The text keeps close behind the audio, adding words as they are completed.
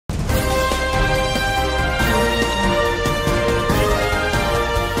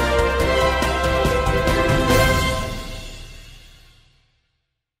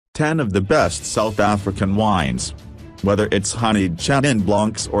10 of the best South African wines. Whether it's honeyed Chenin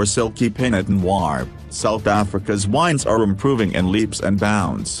Blancs or silky Pinot Noir, South Africa's wines are improving in leaps and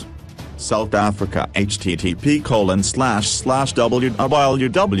bounds. South Africa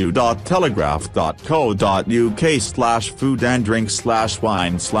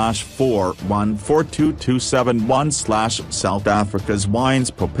South Africa's wines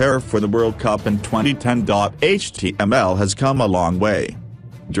prepare for the World Cup in 2010. HTML has come a long way.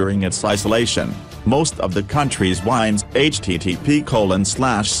 During its isolation, most of the country's wines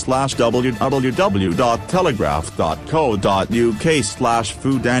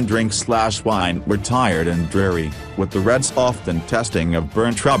http://www.telegraph.co.uk/food-and-drink/wine were tired and dreary, with the reds often testing of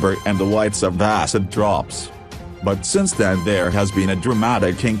burnt rubber and the whites of acid drops. But since then there has been a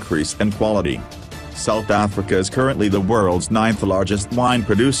dramatic increase in quality. South Africa is currently the world's 9th largest wine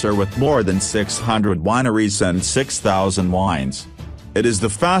producer with more than 600 wineries and 6,000 wines. It is the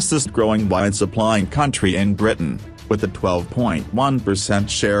fastest growing wine supplying country in Britain, with a 12.1%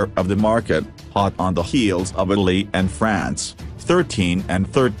 share of the market, hot on the heels of Italy and France, 13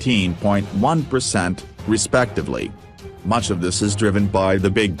 and 13.1%, respectively. Much of this is driven by the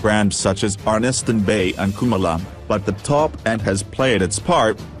big brands such as Arniston Bay and Kumala, but the top end has played its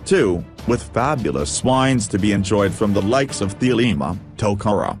part, too, with fabulous wines to be enjoyed from the likes of Thelema,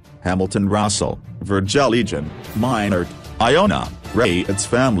 Tokara, Hamilton Russell, Vergelegen, Meinert, Iona, Raats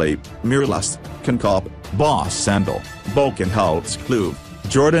Family, Meerlust, Kanonkop, Boschendal, Boekenhoutskloof,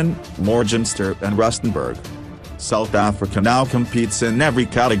 Jordan, Morgenster and Rustenberg. South Africa now competes in every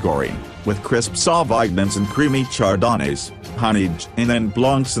category, with crisp Sauvignons and creamy Chardonnays, honeyed Chenin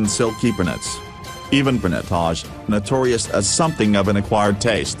Blancs and silky Pinots. Even Pinotage, notorious as something of an acquired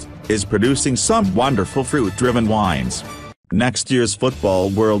taste, is producing some wonderful fruit-driven wines. Next year's Football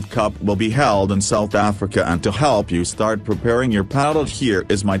World Cup will be held in South Africa, and to help you start preparing your palate, here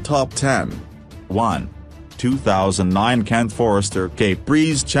is my top 10. 1. 2009 Can Forester Cape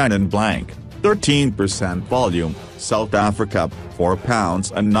Breeze Chenin Blanc, 13% volume, South Africa,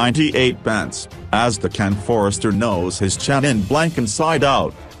 £4.98, as the Can Forester knows his Chenin Blanc inside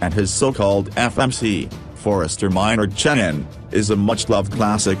out, and his so-called FMC, Forester Meinert Chenin, is a much-loved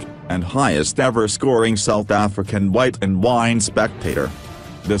classic, and highest ever scoring South African white and wine spectator.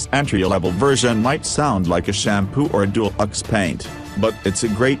 This entry-level version might sound like a shampoo or a deluxe paint, but it's a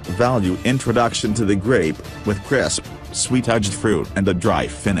great value introduction to the grape, with crisp, sweet-edged fruit and a dry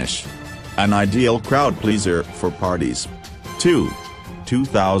finish. An ideal crowd pleaser for parties. 2.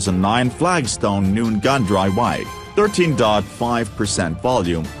 2009 Flagstone Noon Gun Dry White, 13.5%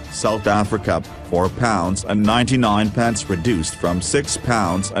 volume, South Africa, £4.99 reduced from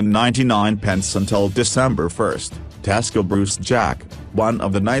 £6.99 until December 1st. Tesco Bruce Jack, one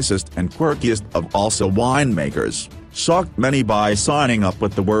of the nicest and quirkiest of also winemakers, shocked many by signing up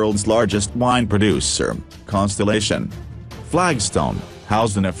with the world's largest wine producer, Constellation. Flagstone,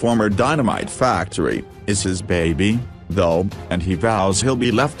 housed in a former dynamite factory, is his baby, though, and he vows he'll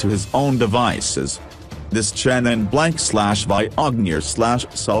be left to his own devices. This Chenin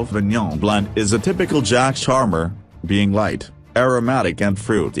Blanc/Viognier/Sauvignon blend is a typical Jack Charmer, being light, aromatic and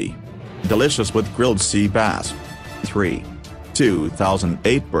fruity. Delicious with grilled sea bass. 3.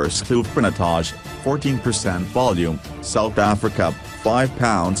 2008 Boschendal Pinotage, 14% volume, South Africa,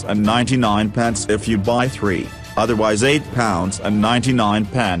 £5.99 if you buy 3, otherwise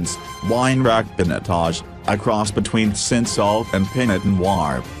 £8.99. Wine Rack Pinotage, a cross between Cinsault and Pinot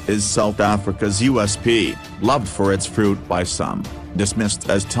Noir, is South Africa's USP, loved for its fruit by some, dismissed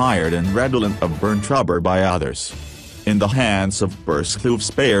as tired and redolent of burnt rubber by others. In the hands of Boschendal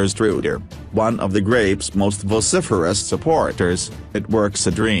Speyersdruder, one of the grape's most vociferous supporters, it works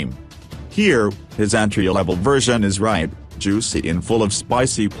a dream. Here, his entry-level version is ripe, juicy and full of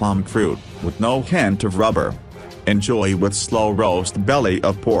spicy plum fruit, with no hint of rubber. Enjoy with slow roast belly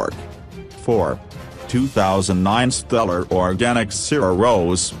of pork. 4. 2009 Stellar Organic Syrah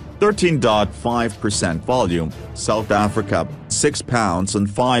Rose, 13.5% volume, South Africa,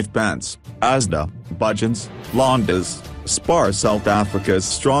 £6.05, Asda, Budgens, Londes, Spar. South Africa's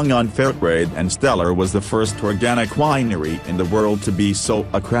strong on fair grade, and Stellar was the first organic winery in the world to be so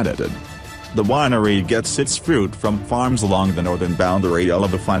accredited. The winery gets its fruit from farms along the northern boundary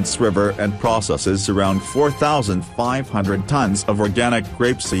of the Funds River and processes around 4,500 tons of organic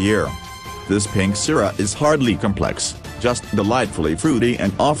grapes a year. This pink Syrah is hardly complex, just delightfully fruity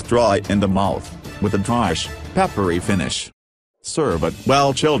and off-dry in the mouth, with a dryish, peppery finish. Serve it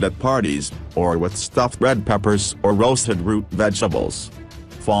well chilled at parties, or with stuffed red peppers or roasted root vegetables.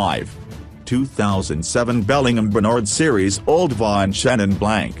 5. 2007 Bellingham Bernard Series Old Vine Chenin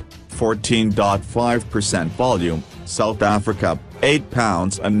Blanc, 14.5% volume, South Africa,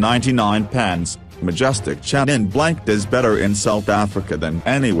 £8.99. Majestic Chenin Blanc is better in South Africa than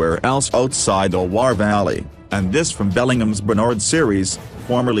anywhere else outside the Loire Valley, and this from Bellingham's Bernard series,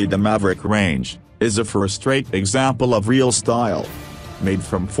 formerly the Maverick range, is a first-rate example of real style. Made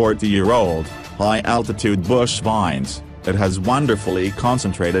from 40-year-old, high-altitude bush vines, it has wonderfully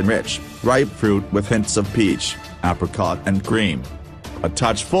concentrated rich, ripe fruit with hints of peach, apricot and cream. A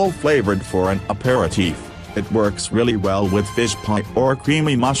touch full-flavored for an aperitif, it works really well with fish pie or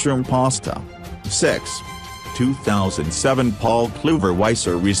creamy mushroom pasta. 6. 2007 Paul Kluver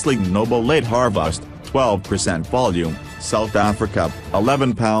Weiser Riesling Noble Late Harvest, 12% volume, South Africa,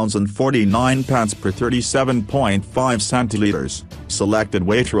 £11.49 per 37.5 centilitres. Selected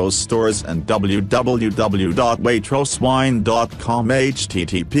Waitrose stores and www.waitrosewine.com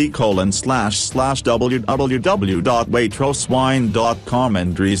http://www.waitrosewine.com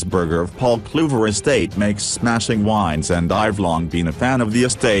Andriesberger of Paul Kluver Estate makes smashing wines, and I've long been a fan of the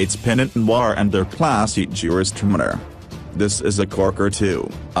estate's Pinot Noir and their classy Gewürztraminer. This is a corker too,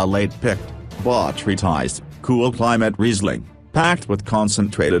 a late-picked, botrytized, cool climate Riesling, packed with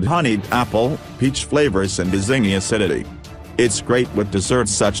concentrated honeyed apple, peach flavors and zingy acidity. It's great with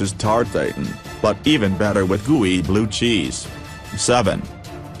desserts such as tartatin, but even better with gooey blue cheese. 7.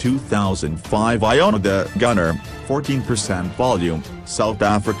 2005 Iona the Gunner, 14% volume, South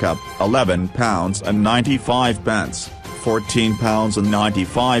Africa, £11.95,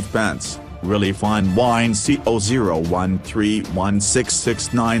 £14.95. Really fine wine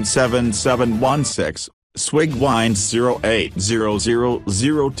CO01316697716, Swig Wines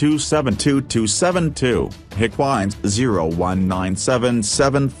 080002722272, Hick Wines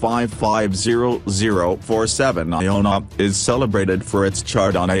 019775500047. Iona is celebrated for its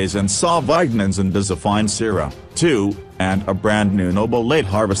Chardonnays and Sauvignons and does a fine Syrah, too, and a brand new Noble Late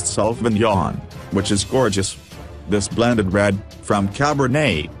Harvest Sauvignon, which is gorgeous. This blended red, from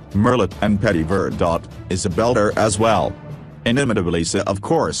Cabernet, Merlot and Petit Verdot, is a belter as well. Inimitably so, of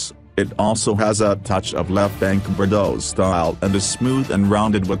course. It also has a touch of Left Bank Bordeaux style and is smooth and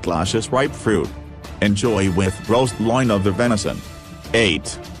rounded with luscious ripe fruit. Enjoy with roast loin of the venison.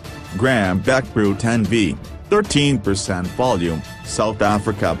 8. Graham Beck Brut NV, 13% volume, South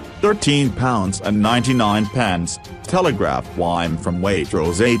Africa, £13.99. Telegraph wine from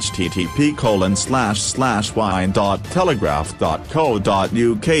Waitrose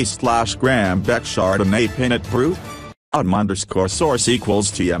http://wine.telegraph.co.uk/Graham Beck Chardonnay Pinot Brut. @_source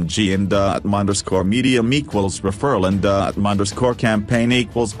equals TMG and @medium equals referral and @campaign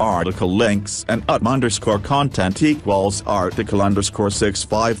equals article links and @content equals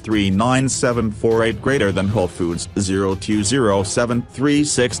article_6539748 greater than Whole Foods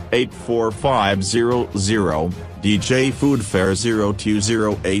 020736845000 DJ Food Fair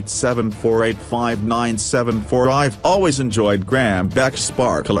 020874859745. I've always enjoyed Graham Beck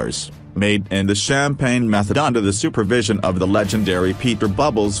Sparklers, made in the champagne method under the supervision of the legendary Peter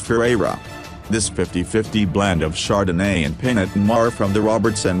Bubbles Ferreira. This 50-50 blend of Chardonnay and Pinot Noir from the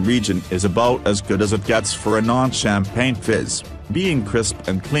Robertson region is about as good as it gets for a non-champagne fizz, being crisp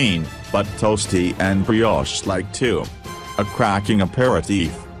and clean, but toasty and brioche-like too. A cracking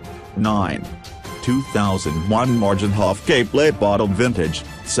aperitif. 9. 2001 Morgenhof Cape Late Bottle Vintage,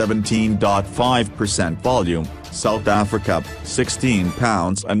 17.5% volume, South Africa,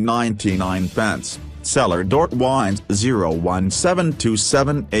 £16.99. Cellar Dort Wines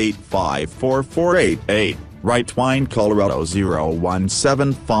 017278544888, Right Wine Colorado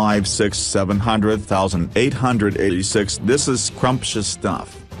 01756700886. This is scrumptious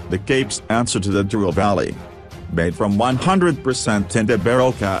stuff, the Cape's answer to the Douro Valley. Made from 100% Tinta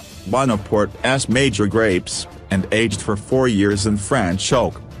Barroca, Bonaporte's major grapes, and aged for 4 years in French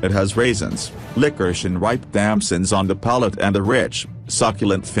oak, it has raisins, licorice and ripe damsons on the palate and a rich,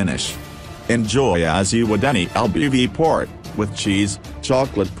 succulent finish. Enjoy as you would any LBV port, with cheese,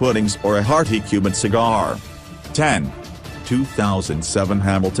 chocolate puddings or a hearty Cuban cigar. 10. 2007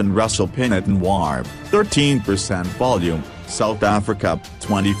 Hamilton Russell Pinot Noir, 13% volume, South Africa,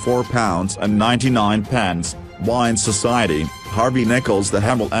 £24.99. Wine Society, Harvey Nichols. The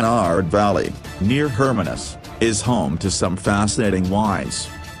Hemel and Ard Valley, near Hermanus, is home to some fascinating wines.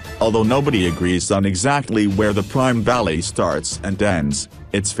 Although nobody agrees on exactly where the Prime Valley starts and ends,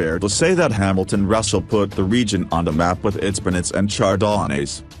 it's fair to say that Hamilton Russell put the region on the map with its Pinots and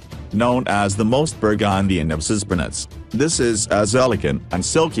Chardonnays. Known as the most Burgundian of Pinots, this is as elegant and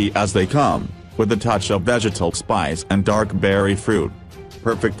silky as they come, with a touch of vegetal spice and dark berry fruit.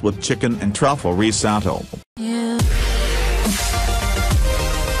 Perfect with chicken and truffle risotto.